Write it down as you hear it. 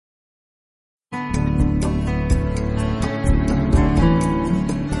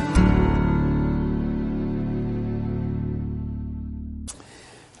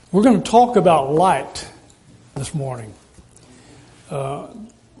We're going to talk about light this morning.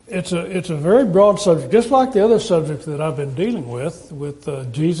 It's a very broad subject, just like the other subjects that I've been dealing with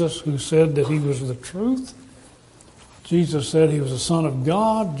Jesus, who said that he was the truth. Jesus said he was the Son of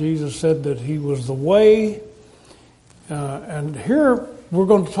God. Jesus said that he was the way. And here we're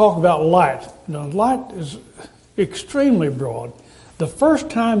going to talk about light. Now, light is extremely broad. The first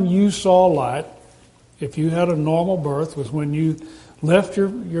time you saw light, if you had a normal birth, was when you left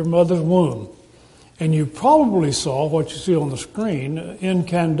your mother's womb. And you probably saw what you see on the screen,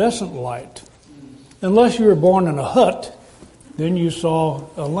 incandescent light. Unless you were born in a hut, then you saw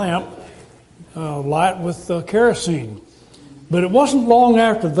a lamp, light with kerosene. But it wasn't long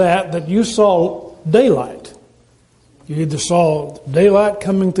after that you saw daylight. You either saw daylight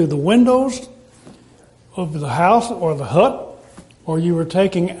coming through the windows of the house or the hut, or you were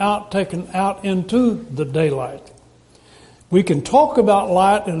taken out into the daylight. We can talk about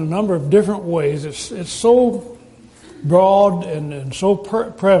light in a number of different ways. It's so broad and so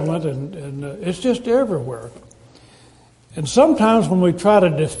prevalent, and it's just everywhere. And sometimes when we try to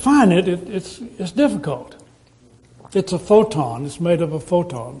define it, it's difficult. It's a photon. It's made up of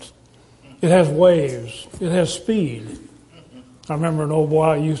photons. It has waves. It has speed. I remember an old boy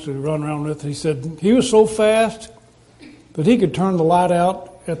I used to run around with. He said he was so fast that he could turn the light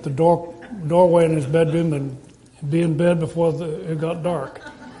out at the doorway in his bedroom and be in bed before it got dark.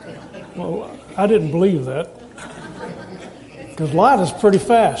 Well, I didn't believe that, because light is pretty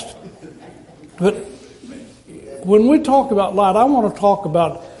fast. But when we talk about light, I want to talk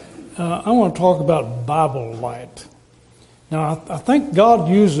about Bible light. Now, I think God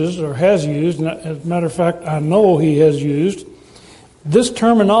uses, or has used, and as a matter of fact, I know He has used this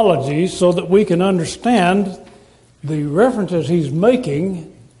terminology so that we can understand the references He's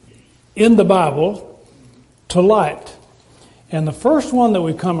making in the Bible to light. And the first one that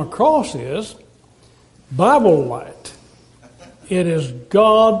we come across is Bible light. It is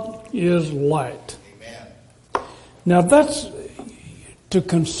God is light. Amen. Now that's, to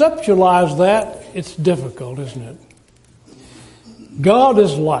conceptualize that, it's difficult, isn't it? God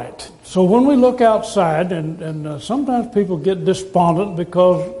is light. So when we look outside, and sometimes people get despondent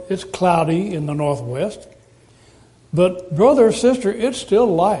because it's cloudy in the northwest, but brother or sister, it's still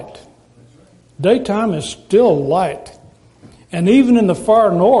light. Daytime is still light. And even in the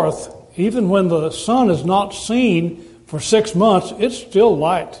far north, even when the sun is not seen for 6 months, it's still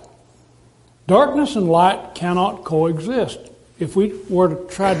light. Darkness and light cannot coexist. If we were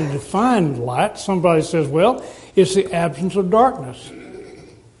to try to define light, somebody says, well, it's the absence of darkness.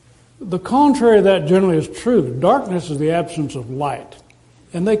 The contrary of that generally is true. Darkness is the absence of light.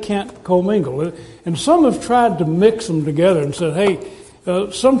 And they can't commingle. And some have tried to mix them together and said, hey,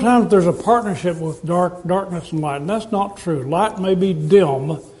 sometimes there's a partnership with darkness and light, and that's not true. Light may be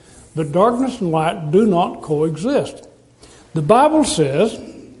dim, but darkness and light do not coexist. The Bible says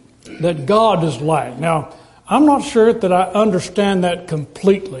that God is light. Now, I'm not sure that I understand that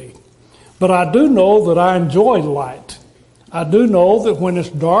completely, but I do know that I enjoy light. I do know that when it's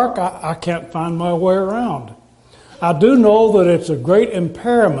dark, I can't find my way around. I do know that it's a great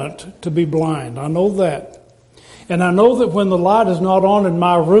impairment to be blind. I know that. And I know that when the light is not on in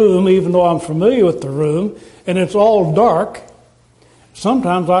my room, even though I'm familiar with the room, and it's all dark,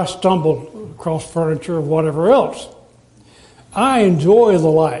 sometimes I stumble across furniture or whatever else. I enjoy the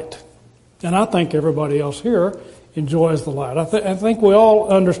light. And I think everybody else here enjoys the light. I think we all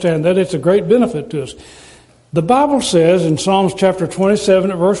understand that. It's a great benefit to us. The Bible says in Psalms chapter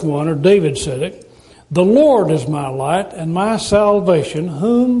 27 at verse 1, or David said it, "The Lord is my light and my salvation.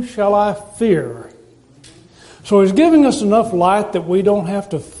 Whom shall I fear?" So He's giving us enough light that we don't have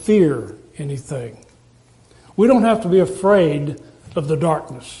to fear anything. We don't have to be afraid of the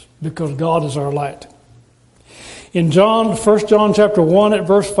darkness because God is our light. In 1 John chapter 1 at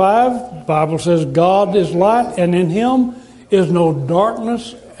verse 5, the Bible says, God is light and in Him is no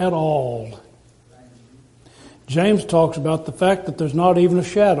darkness at all. James talks about the fact that there's not even a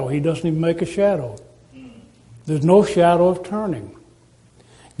shadow. He doesn't even make a shadow. There's no shadow of turning.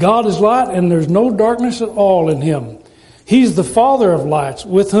 God is light, and there's no darkness at all in Him. He's the Father of lights,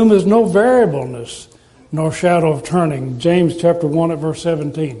 with whom is no variableness, nor shadow of turning. James chapter 1 at verse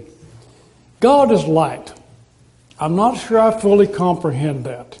 17. God is light. I'm not sure I fully comprehend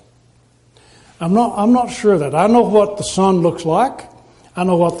that. I'm not sure of that. I know what the sun looks like. I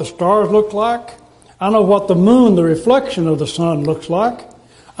know what the stars look like. I know what the moon, the reflection of the sun, looks like.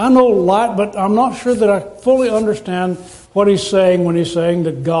 I know light, but I'm not sure that I fully understand what he's saying when he's saying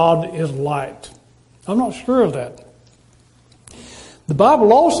that God is light. I'm not sure of that. The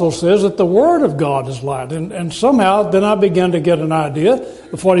Bible also says that the Word of God is light. And somehow then I began to get an idea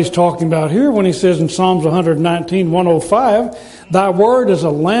of what he's talking about here when he says in Psalms 119, 105, Thy Word is a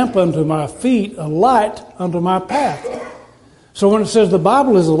lamp unto my feet, a light unto my path. So when it says the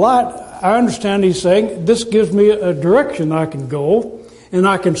Bible is a light, I understand he's saying this gives me a direction I can go, and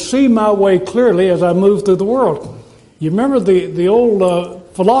I can see my way clearly as I move through the world. You remember the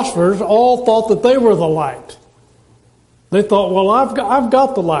old philosophers all thought that they were the light. They thought, well, I've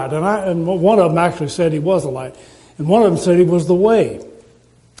got the light. And one of them actually said he was the light. And one of them said he was the way.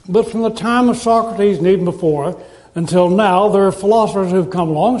 But from the time of Socrates and even before until now, there are philosophers who've come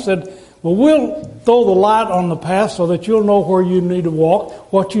along and said, well, we'll throw the light on the path so that you'll know where you need to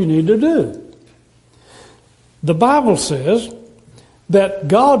walk, what you need to do. The Bible says that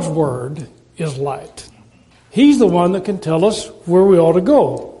God's Word is light. He's the one that can tell us where we ought to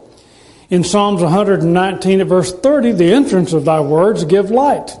go. In Psalms 119 at verse 30, the entrance of thy words give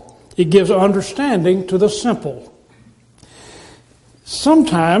light. It gives understanding to the simple.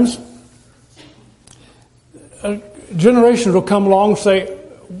 Sometimes a generation will come along and say,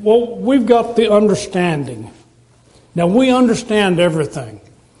 well, we've got the understanding. Now we understand everything.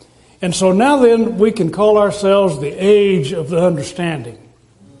 And so now then we can call ourselves the age of the understanding,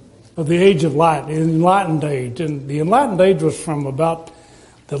 of the age of light, the enlightened age. And the enlightened age was from about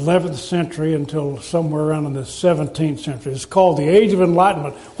the 11th century until somewhere around in the 17th century. It's called the Age of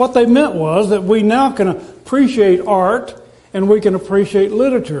Enlightenment. What they meant was that we now can appreciate art and we can appreciate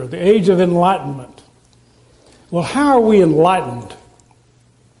literature, the Age of Enlightenment. Well, how are we enlightened?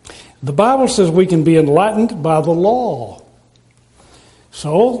 The Bible says we can be enlightened by the law.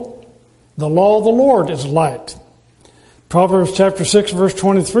 So, the law of the Lord is light. Proverbs chapter 6 verse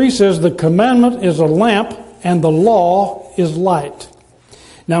 23 says, the commandment is a lamp and the law is light.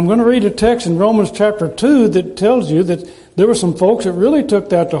 Now I'm going to read a text in Romans chapter 2 that tells you that there were some folks that really took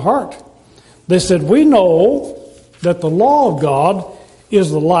that to heart. They said, we know that the law of God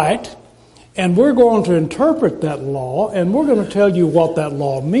is the light, and we're going to interpret that law, and we're going to tell you what that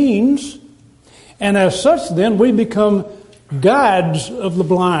law means. And as such, then, we become guides of the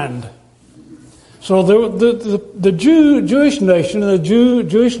blind. So the Jewish nation and the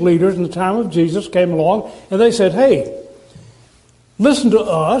Jewish leaders in the time of Jesus came along, and they said, hey, listen to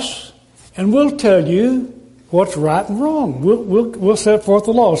us, and we'll tell you what's right and wrong. We'll set forth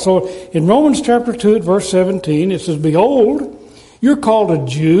the law. So in Romans chapter 2 at verse 17, it says, behold, you're called a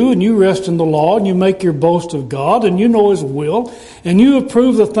Jew, and you rest in the law, and you make your boast of God, and you know His will, and you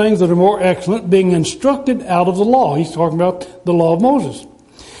approve the things that are more excellent, being instructed out of the law. He's talking about the law of Moses.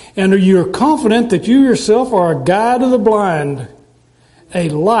 And you're confident that you yourself are a guide of the blind, a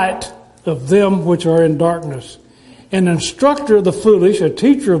light of them which are in darkness, an instructor of the foolish, a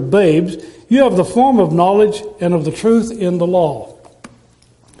teacher of babes. You have the form of knowledge and of the truth in the law.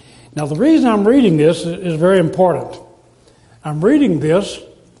 Now, the reason I'm reading this is very important. I'm reading this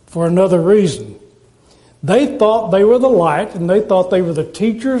for another reason. They thought they were the light, and they thought they were the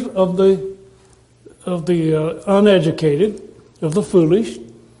teachers of the uneducated, of the foolish,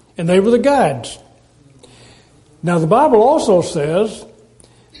 and they were the guides. Now, the Bible also says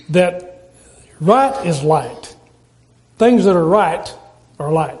that right is light. Things that are right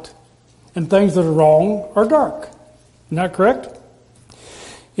are light, and things that are wrong are dark. Isn't that correct?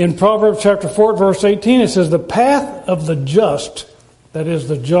 In Proverbs chapter 4, verse 18, it says, the path of the just, that is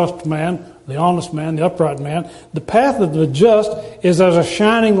the just man, the honest man, the upright man, the path of the just is as a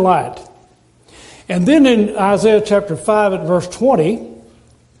shining light. And then in Isaiah chapter 5 at verse 20,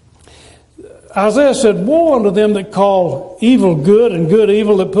 Isaiah said, woe unto them that call evil good and good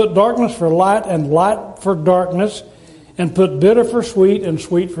evil, that put darkness for light and light for darkness, and put bitter for sweet and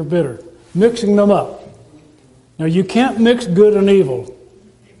sweet for bitter, mixing them up. Now, you can't mix good and evil.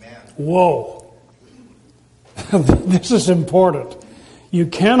 Amen. Whoa. This is important. You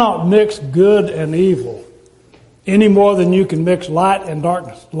cannot mix good and evil any more than you can mix light and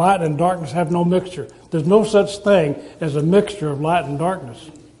darkness. Light and darkness have no mixture. There's no such thing as a mixture of light and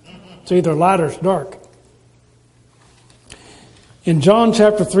darkness. It's either light or it's dark. In John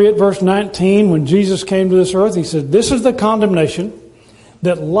chapter 3 at verse 19, when Jesus came to this earth, He said, this is the condemnation,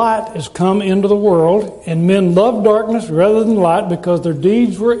 that light is come into the world, and men love darkness rather than light because their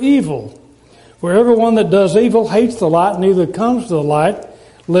deeds were evil. For everyone that does evil hates the light, neither comes to the light,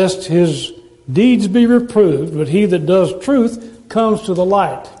 lest his deeds be reproved. But he that does truth comes to the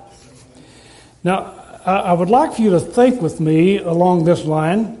light. Now, I would like for you to think with me along this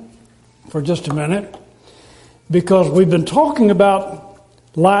line for just a minute, because we've been talking about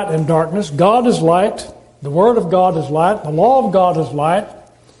light and darkness. God is light. The Word of God is light. The law of God is light.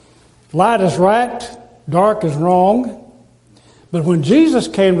 Light is right. Dark is wrong. But when Jesus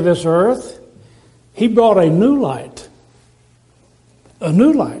came to this earth, he brought a new light. A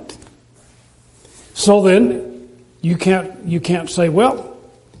new light. So then, you can't say, well,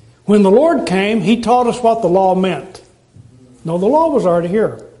 when the Lord came, he taught us what the law meant. No, the law was already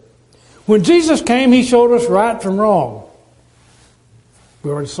here. When Jesus came, he showed us right from wrong.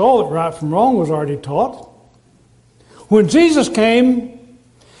 We already saw that right from wrong was already taught. When Jesus came,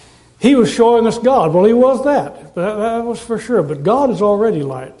 he was showing us God. Well, he was that. That was for sure. But God is already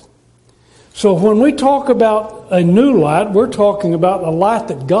light. So when we talk about a new light, we're talking about a light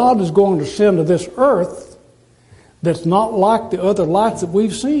that God is going to send to this earth that's not like the other lights that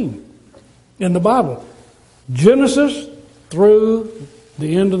we've seen in the Bible. Genesis through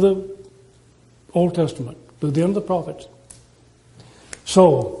the end of the Old Testament, through the end of the prophets.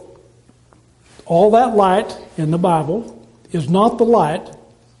 So, all that light in the Bible is not the light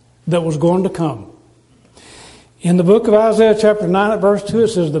that was going to come. In the book of Isaiah chapter 9 at verse 2 it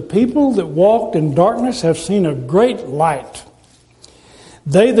says, the people that walked in darkness have seen a great light.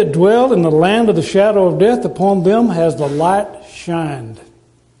 They that dwell in the land of the shadow of death, upon them has the light shined.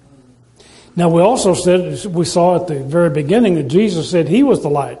 Now we also said, we saw at the very beginning that Jesus said he was the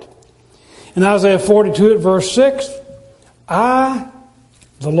light. In Isaiah 42 at verse 6, I,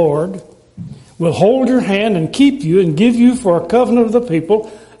 the Lord, will hold your hand and keep you and give you for a covenant of the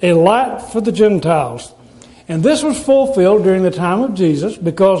people, a light for the Gentiles. And this was fulfilled during the time of Jesus,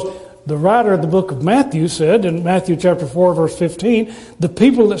 because the writer of the book of Matthew said in Matthew chapter 4 verse 15, the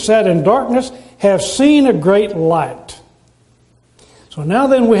people that sat in darkness have seen a great light. So now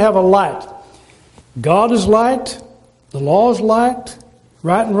then we have a light. God is light. The law is light.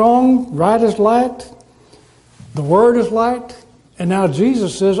 Right and wrong, right is light. The Word is light. And now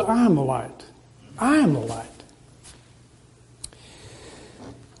Jesus says, I am the light. I am the light.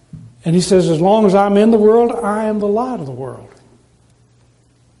 And he says, as long as I'm in the world, I am the light of the world.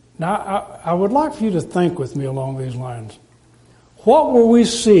 Now, I would like for you to think with me along these lines. What were we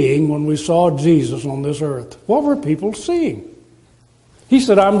seeing when we saw Jesus on this earth? What were people seeing? He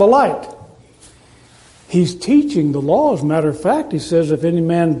said, I'm the light. He's teaching the law. As a matter of fact, he says, if any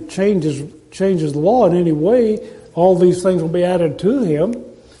man changes the law in any way, all these things will be added to him.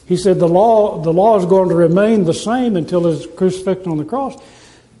 He said the law is going to remain the same until his crucifixion on the cross.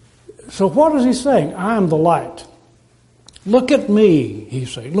 So what is he saying? I am the light. Look at me, he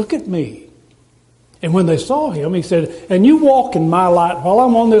said. Look at me. And when they saw him, he said, and you walk in my light. While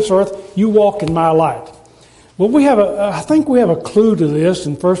I'm on this earth, you walk in my light. Well, I think we have a clue to this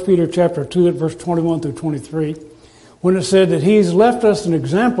in 1 Peter chapter 2 at verse 21 through 23, when it said that he's left us an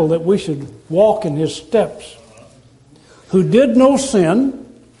example that we should walk in his steps. Who did no sin,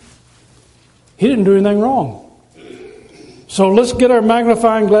 he didn't do anything wrong. So let's get our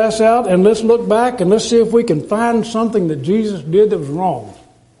magnifying glass out and let's look back and let's see if we can find something that Jesus did that was wrong.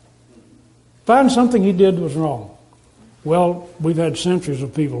 Find something he did that was wrong. Well, we've had centuries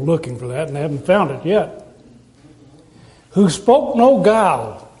of people looking for that and they haven't found it yet. Who spoke no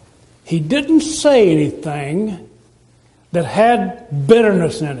guile. He didn't say anything that had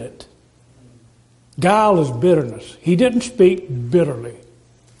bitterness in it. Guile is bitterness. He didn't speak bitterly.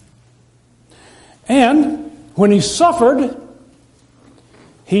 And when he suffered,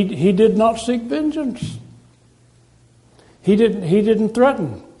 he did not seek vengeance. He didn't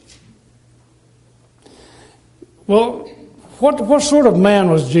threaten. Well, what sort of man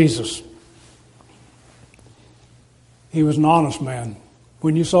was Jesus? He was an honest man.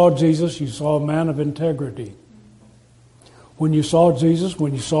 When you saw Jesus, you saw a man of integrity. When you saw Jesus,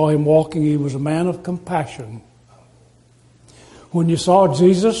 when you saw him walking, he was a man of compassion. When you saw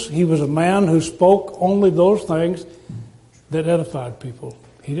Jesus, he was a man who spoke only those things that edified people.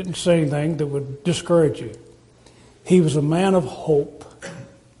 He didn't say anything that would discourage you. He was a man of hope.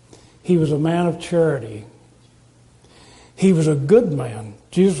 He was a man of charity. He was a good man.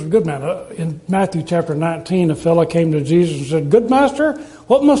 Jesus was a good man. In Matthew chapter 19, a fellow came to Jesus and said, Good master,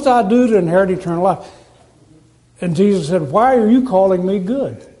 what must I do to inherit eternal life? And Jesus said, Why are you calling me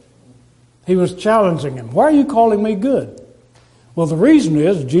good? He was challenging him. Why are you calling me good? Well, the reason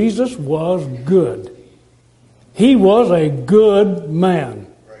is Jesus was good. He was a good man.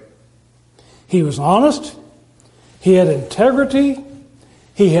 He was honest. He had integrity.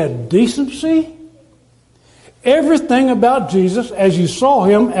 He had decency. Everything about Jesus, as you saw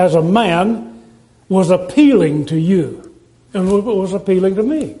him as a man, was appealing to you. And it was appealing to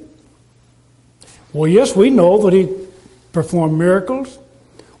me. Well, yes, we know that he performed miracles.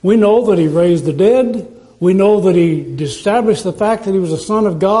 We know that he raised the dead. We know that he established the fact that he was the Son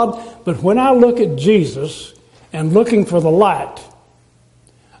of God. But when I look at Jesus and looking for the light,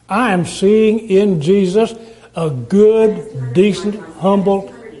 I am seeing in Jesus A good, decent,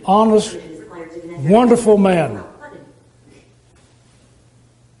 humble, honest, wonderful man.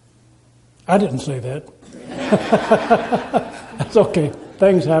 I didn't say that. That's okay.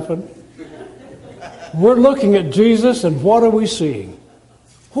 Things happen. We're looking at Jesus, and what are we seeing?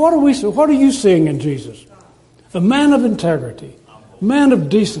 What are you seeing in Jesus? A man of integrity, a man of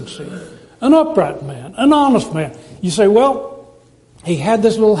decency, an upright man, an honest man. You say, well, he had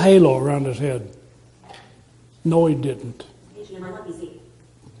this little halo around his head. No, he didn't.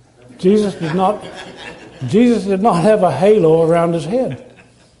 Jesus did not have a halo around his head.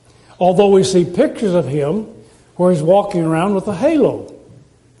 Although we see pictures of him where he's walking around with a halo.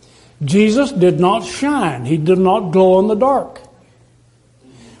 Jesus did not shine. He did not glow in the dark.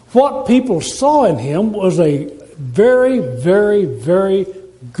 What people saw in him was a very, very, very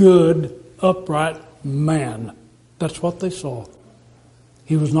good, upright man. That's what they saw.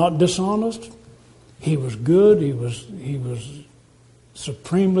 He was not dishonest. He was good. He was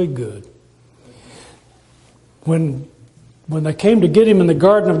supremely good. When they came to get him in the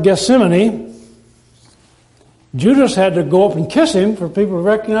Garden of Gethsemane, Judas had to go up and kiss him for people to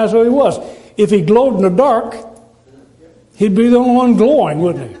recognize who he was. If he glowed in the dark, he'd be the only one glowing,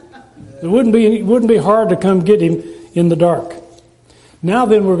 wouldn't he? It wouldn't be hard to come get him in the dark. Now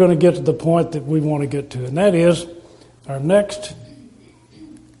then, we're going to get to the point that we want to get to, and that is our next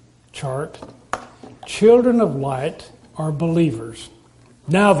chart. Children of light are believers.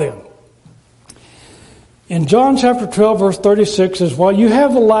 Now then, in John chapter 12, verse 36 says, while you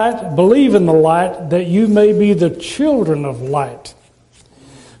have the light, believe in the light, that you may be the children of light.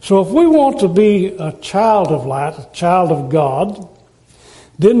 So if we want to be a child of light, a child of God,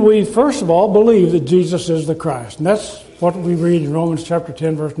 then we, first of all, believe that Jesus is the Christ. And that's what we read in Romans chapter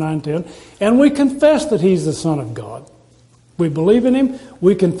 10, verse 9 and 10. And we confess that he's the Son of God. We believe in him,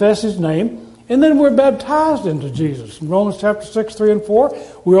 we confess his name, and then we're baptized into Jesus. In Romans chapter 6, 3 and 4,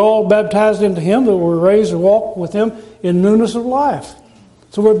 we're all baptized into him, that we're raised to walk with him in newness of life.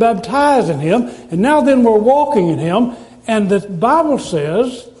 So we're baptized in him, and now then we're walking in him, and the Bible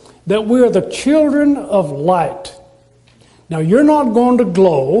says that we are the children of light. Now, you're not going to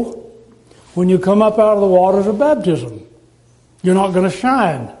glow when you come up out of the waters of baptism. You're not going to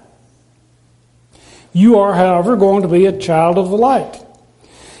shine. You are, however, going to be a child of the light.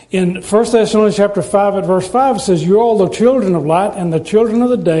 In 1 Thessalonians chapter 5 at verse 5, it says, you're all the children of light and the children of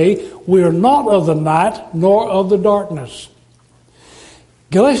the day. We are not of the night nor of the darkness.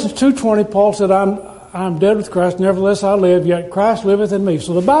 Galatians 2:20, Paul said, I'm dead with Christ, nevertheless I live, yet Christ liveth in me.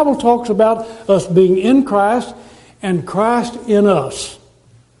 So the Bible talks about us being in Christ and Christ in us.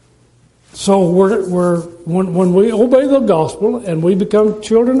 So when we obey the gospel and we become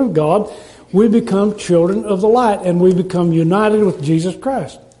children of God, we become children of the light and we become united with Jesus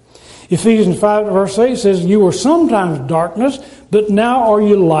Christ. Ephesians 5 verse 8 says, you were sometimes darkness, but now are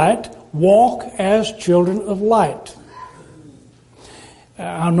you light. Walk as children of light.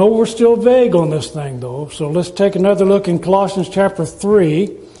 I know we're still vague on this thing, though, so let's take another look in Colossians chapter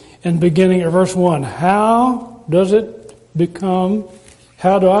 3 and beginning at verse 1. How do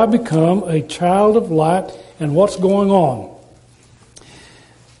I become a child of light, and what's going on?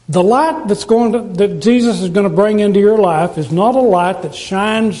 The light that Jesus is going to bring into your life is not a light that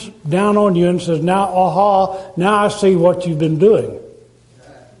shines down on you and says, now I see what you've been doing.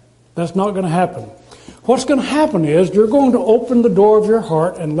 That's not going to happen. What's going to happen is you're going to open the door of your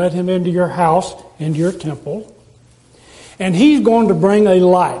heart and let him into your house, into your temple. And he's going to bring a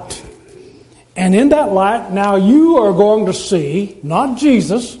light. And in that light, now you are going to see, not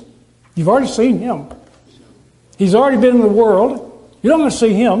Jesus. You've already seen him. He's already been in the world. You're not going to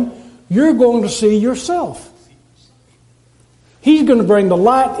see him. You're going to see yourself. He's going to bring the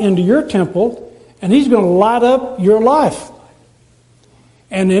light into your temple, and he's going to light up your life.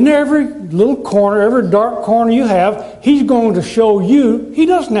 And in every little corner, every dark corner you have, he's going to show you. He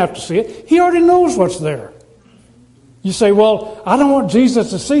doesn't have to see it. He already knows what's there. You say, well, I don't want Jesus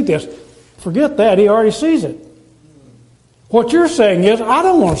to see this. Forget that. He already sees it. What you're saying is, I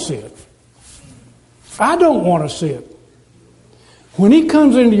don't want to see it. I don't want to see it. When he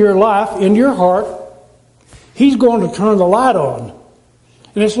comes into your life, into your heart, he's going to turn the light on.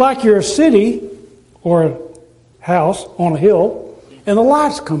 And it's like you're a city or a house on a hill, and the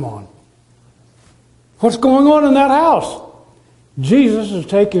lights come on. What's going on in that house? Jesus is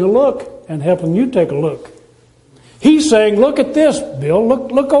taking a look and helping you take a look. He's saying, look at this, Bill.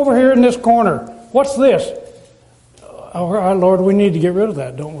 Look over here in this corner. What's this? Oh, our Lord, we need to get rid of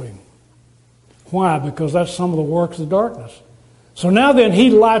that, don't we? Why? Because that's some of the works of darkness. So now then, he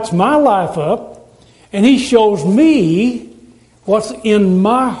lights my life up, and he shows me what's in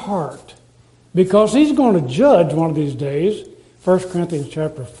my heart. Because he's going to judge one of these days. 1 Corinthians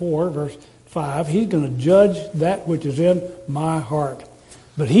chapter 4, verse 5. He's going to judge that which is in my heart.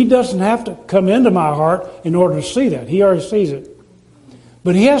 But he doesn't have to come into my heart in order to see that. He already sees it.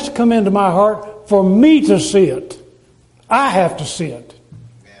 But he has to come into my heart for me to see it. I have to see it.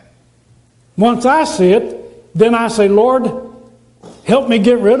 Once I see it, then I say, Lord, help me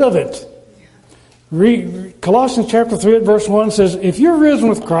get rid of it. Colossians chapter 3 at verse 1 says, if you're risen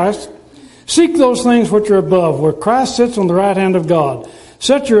with Christ, seek those things which are above, where Christ sits on the right hand of God.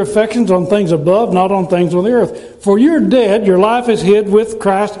 Set your affections on things above, not on things on the earth. For you're dead, your life is hid with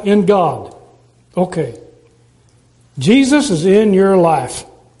Christ in God. Okay. Jesus is in your life.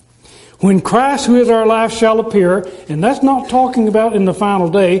 When Christ, who is our life, shall appear, and that's not talking about in the final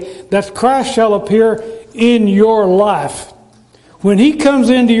day, that's Christ shall appear in your life. When he comes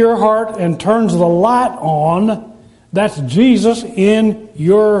into your heart and turns the light on, that's Jesus in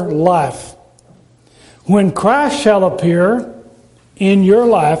your life. When Christ shall appear in your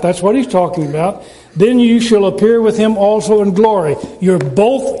life, that's what he's talking about, then you shall appear with him also in glory. You're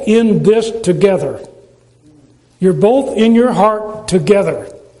both in this together. You're both in your heart together.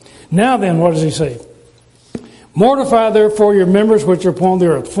 Now then, what does he say? Mortify therefore your members which are upon the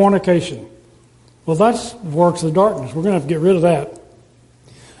earth. Fornication. Well, that's works of darkness. We're going to have to get rid of that.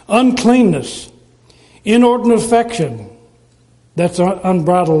 Uncleanness. Inordinate affection. That's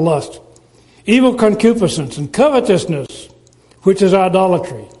unbridled lust. Evil concupiscence and covetousness, which is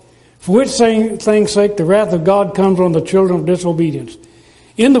idolatry. For which things sake the wrath of God comes on the children of disobedience.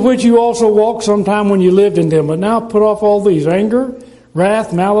 In the which you also walked sometime when you lived in them. But now put off all these: anger,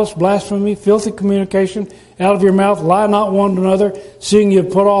 wrath, malice, blasphemy, filthy communication. Out of your mouth lie not one to another, seeing you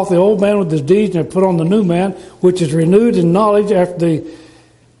have put off the old man with his deeds, and have put on the new man, which is renewed in knowledge after the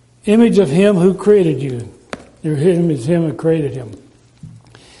image of him who created you. Your image is him who created him.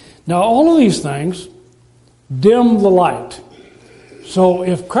 Now all of these things dim the light. So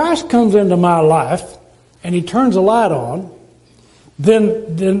if Christ comes into my life and he turns the light on,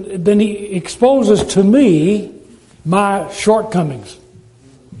 then he exposes to me my shortcomings.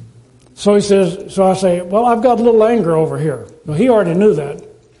 So he says, so I say, well, I've got a little anger over here. Well, he already knew that.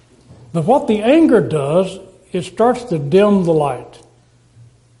 But what the anger does, it starts to dim the light.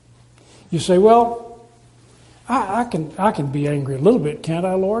 You say, well, I can be angry a little bit, can't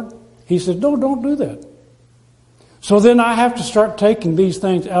I, Lord? He says, no, don't do that. So then I have to start taking these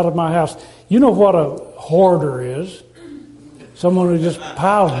things out of my house. You know what a hoarder is? Someone who just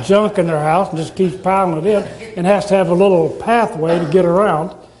piles junk in their house and just keeps piling it in and has to have a little pathway to get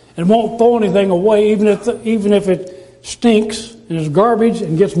around and won't throw anything away, even if it stinks and is garbage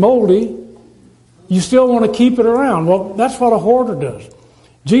and gets moldy. You still want to keep it around. Well, that's what a hoarder does.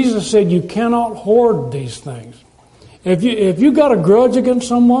 Jesus said you cannot hoard these things. If you got a grudge against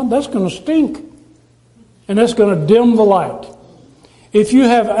someone, that's going to stink. And that's going to dim the light. If you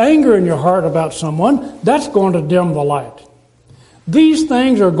have anger in your heart about someone, that's going to dim the light. These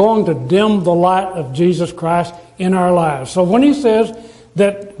things are going to dim the light of Jesus Christ in our lives. So when he says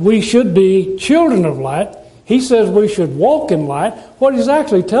that we should be children of light, he says we should walk in light. What he's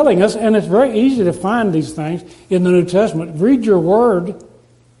actually telling us, and it's very easy to find these things in the New Testament. Read your word.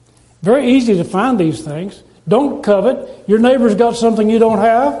 Very easy to find these things. Don't covet. Your neighbor's got something you don't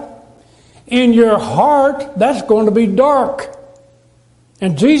have. In your heart, that's going to be dark.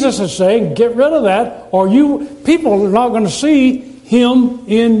 And Jesus is saying, get rid of that, or people are not going to see him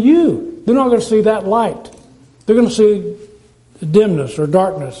in you. They're not going to see that light. They're going to see dimness or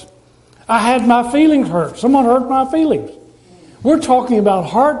darkness. I had my feelings hurt. Someone hurt my feelings. We're talking about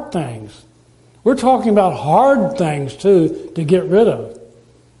hard things. We're talking about hard things, too, to get rid of.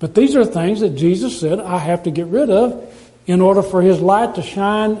 But these are things that Jesus said I have to get rid of in order for his light to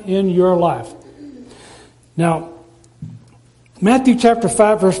shine in your life. Now, Matthew chapter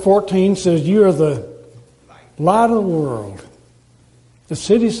 5, verse 14 says, you are the light of the world. The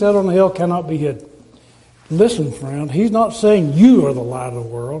city set on the hill cannot be hid. Listen, friend, he's not saying you are the light of the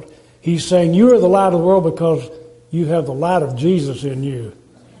world. He's saying you are the light of the world because you have the light of Jesus in you.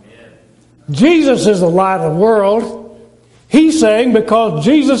 Amen. Jesus is the light of the world. He's saying because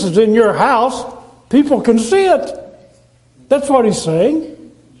Jesus is in your house, people can see it. That's what he's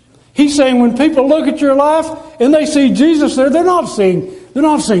saying. He's saying when people look at your life and they see Jesus there, they're not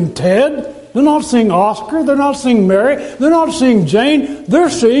seeing Ted. They're not seeing Oscar. They're not seeing Mary. They're not seeing Jane. They're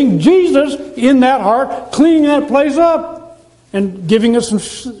seeing Jesus in that heart, cleaning that place up and giving it some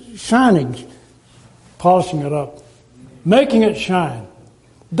shining, polishing it up, making it shine.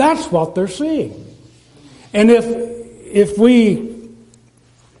 That's what they're seeing. And if we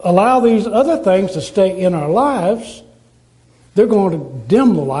allow these other things to stay in our lives, they're going to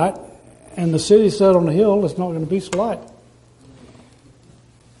dim the light and the city set on the hill, it's not going to be so light.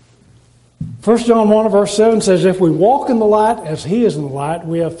 1 John 1 verse 7 says, if we walk in the light as he is in the light,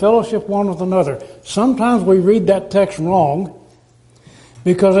 we have fellowship one with another. Sometimes we read that text wrong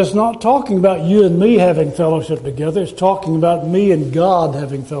because it's not talking about you and me having fellowship together. It's talking about me and God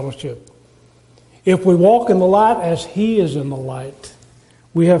having fellowship. If we walk in the light as he is in the light,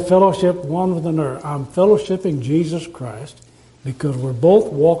 we have fellowship one with another. I'm fellowshipping Jesus Christ because we're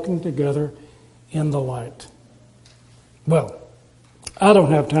both walking together in the light. Well, I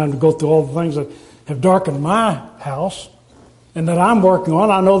don't have time to go through all the things that have darkened my house and that I'm working on.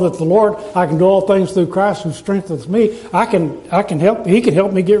 I know that the Lord, I can do all things through Christ who strengthens me. I can help. He can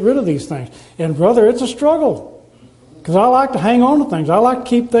help me get rid of these things. And brother, it's a struggle because I like to hang on to things. I like to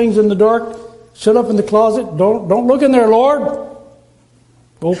keep things in the dark, sit up in the closet. Don't look in there, Lord.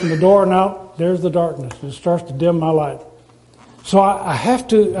 Open the door and out, there's the darkness. It starts to dim my light. So I have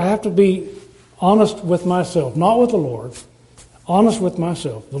to be honest with myself, not with the Lord. Honest with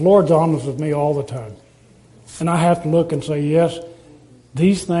myself. The Lord's honest with me all the time. And I have to look and say, yes,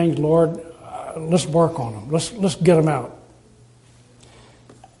 these things, Lord, let's work on them. Let's get them out.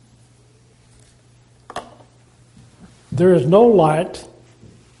 There is no light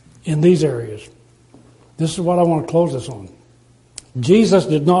in these areas. This is what I want to close this on. Jesus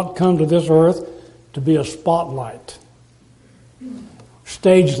did not come to this earth to be a spotlight.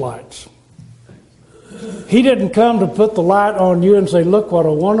 Stage lights. He didn't come to put the light on you and say, look what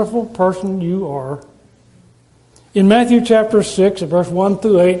a wonderful person you are. In Matthew chapter 6, verse 1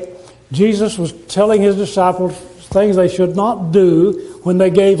 through 8, Jesus was telling his disciples things they should not do when they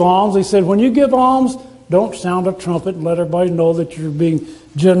gave alms. He said, when you give alms, don't sound a trumpet and let everybody know that you're being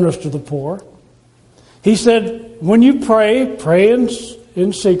generous to the poor. He said, when you pray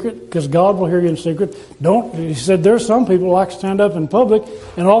in secret, because God will hear you in secret. He said, there's some people who like to stand up in public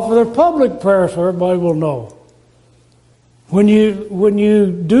and offer their public prayers so everybody will know. When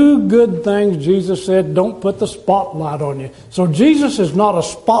you do good things, Jesus said, don't put the spotlight on you. So Jesus is not a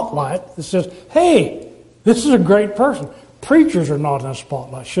spotlight that says, hey, this is a great person. Preachers are not in a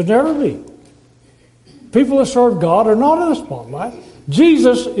spotlight. Should never be. People that serve God are not in the spotlight.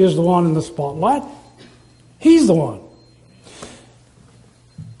 Jesus is the one in the spotlight. He's the one.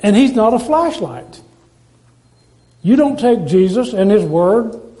 And he's not a flashlight. You don't take Jesus and his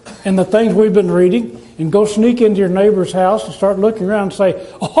word and the things we've been reading and go sneak into your neighbor's house and start looking around and say,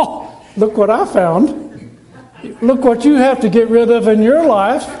 oh, look what I found. Look what you have to get rid of in your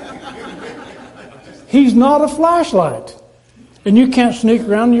life. He's not a flashlight. And you can't sneak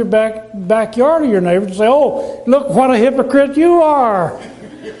around your backyard of your neighbor and say, oh, look what a hypocrite you are.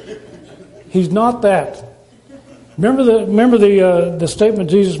 He's not that. Remember the statement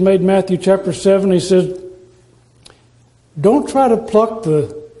Jesus made in Matthew chapter 7? He says, don't try to pluck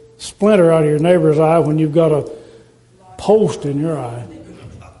the splinter out of your neighbor's eye when you've got a post in your eye.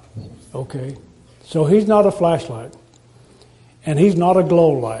 Okay. So he's not a flashlight. And he's not a glow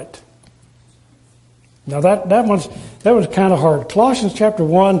light. Now that was kind of hard. Colossians chapter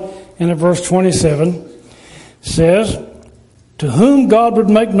 1 and at verse 27 says, to whom God would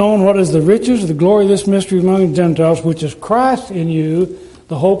make known what is the riches of the glory of this mystery among the Gentiles, which is Christ in you,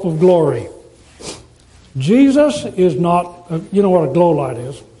 the hope of glory. Jesus is not, you know what a glow light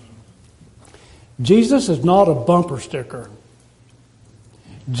is? Jesus is not a bumper sticker.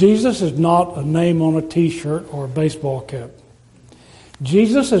 Jesus is not a name on a t-shirt or a baseball cap.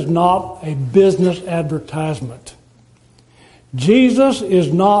 Jesus is not a business advertisement. Jesus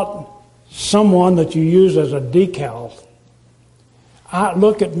is not someone that you use as a decal.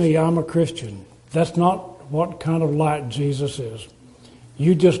 Look at me, I'm a Christian. That's not what kind of light Jesus is.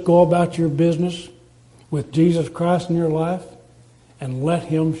 You just go about your business with Jesus Christ in your life and let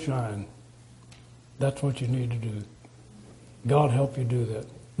him shine. That's what you need to do. God help you do that.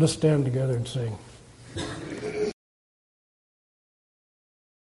 Let's stand together and sing.